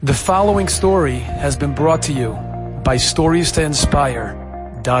The following story has been brought to you by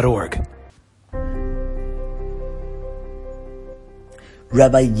StoriesToInspire.org.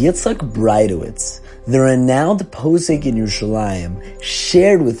 Rabbi Yitzchak Breitowitz, the renowned posek in Yerushalayim,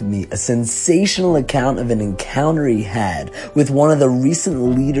 shared with me a sensational account of an encounter he had with one of the recent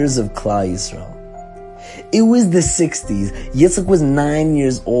leaders of Klal Yisrael. It was the 60s. Yitzchak was 9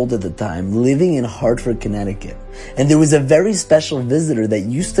 years old at the time, living in Hartford, Connecticut. And there was a very special visitor that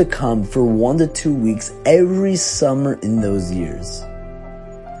used to come for 1 to 2 weeks every summer in those years.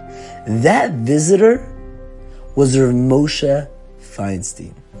 That visitor was Rav Moshe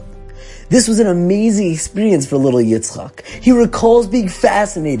Feinstein. This was an amazing experience for little Yitzchak. He recalls being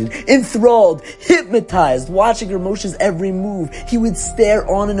fascinated, enthralled, hypnotized, watching Rav Moshe's every move. He would stare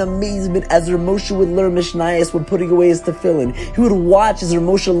on in amazement as Rav Moshe would learn Mishnayos when putting away his tefillin. He would watch as Rav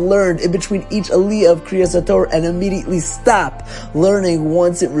Moshe learned in between each aliyah of Kriyas HaTorah and immediately stop learning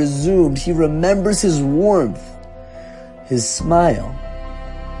once it resumed. He remembers his warmth, his smile,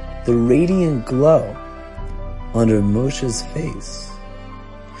 the radiant glow on Rav Moshe's face.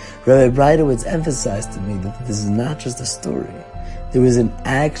 Rabbi Breitowitz emphasized to me that this is not just a story. There was an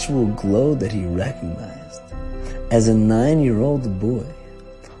actual glow that he recognized as a 9-year-old boy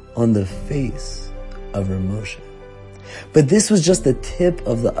on the face of Rav Moshe. But this was just the tip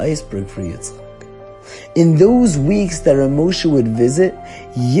of the iceberg for Yitzchak. In those weeks that Rav Moshe would visit,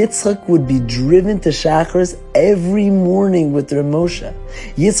 Yitzchak would be driven to Shacharis every morning with Rav Moshe.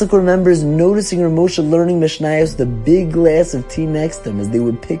 Yitzchak remembers noticing Rav Moshe learning Mishnayos with a big glass of tea next to him as they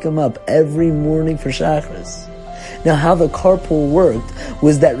would pick him up every morning for Shacharis. Now, how the carpool worked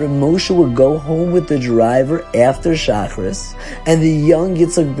was that Rav Moshe would go home with the driver after Shacharis, and the young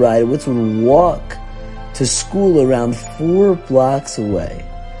Yitzchak Breitowitz would walk to school around 4 blocks away.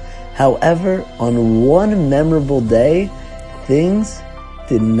 However, on one memorable day, things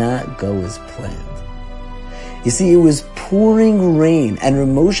did not go as planned. You see, it was pouring rain, and Rav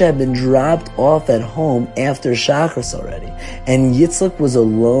Moshe had been dropped off at home after Shacharis already, and Yitzchak was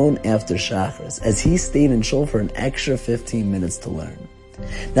alone after Shacharis, as he stayed in shul for an extra 15 minutes to learn.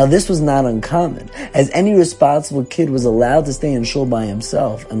 Now, this was not uncommon, as any responsible kid was allowed to stay in shul by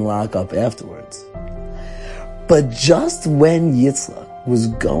himself and lock up afterwards. But just when Yitzchak was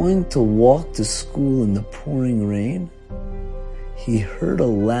going to walk to school in the pouring rain, he heard a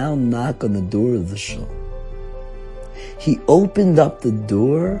loud knock on the door of the shul. He opened up the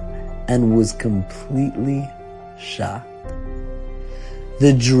door and was completely shocked.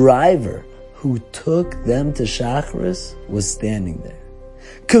 The driver who took them to Shacharis was standing there.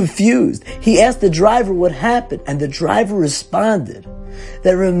 Confused, he asked the driver what happened, and the driver responded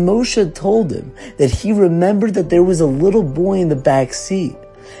that Rav Moshe told him that he remembered that there was a little boy in the back seat,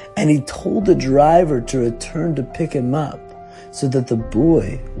 and he told the driver to return to pick him up so that the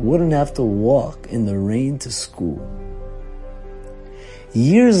boy wouldn't have to walk in the rain to school.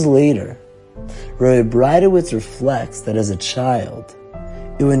 Years later, Rabbi Breitowitz reflects that as a child,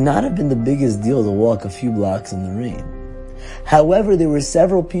 it would not have been the biggest deal to walk a few blocks in the rain. However, there were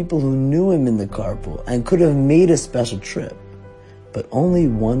several people who knew him in the carpool and could have made a special trip, but only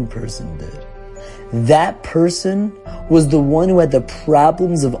one person did. That person was the one who had the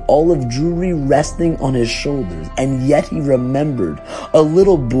problems of olive Jewry resting on his shoulders, and yet he remembered a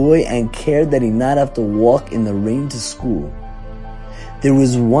little boy and cared that he not have to walk in the rain to school. There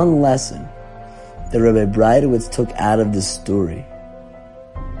was one lesson that Rabbi Breitowitz took out of this story,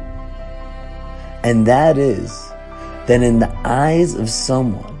 and that is that in the eyes of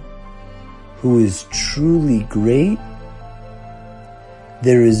someone who is truly great,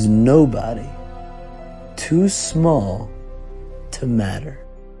 there is nobody too small to matter.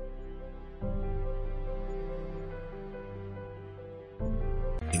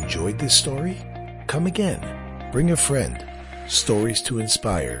 Enjoyed this story? Come again. Bring a friend.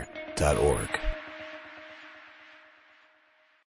 StoriesToInspire.org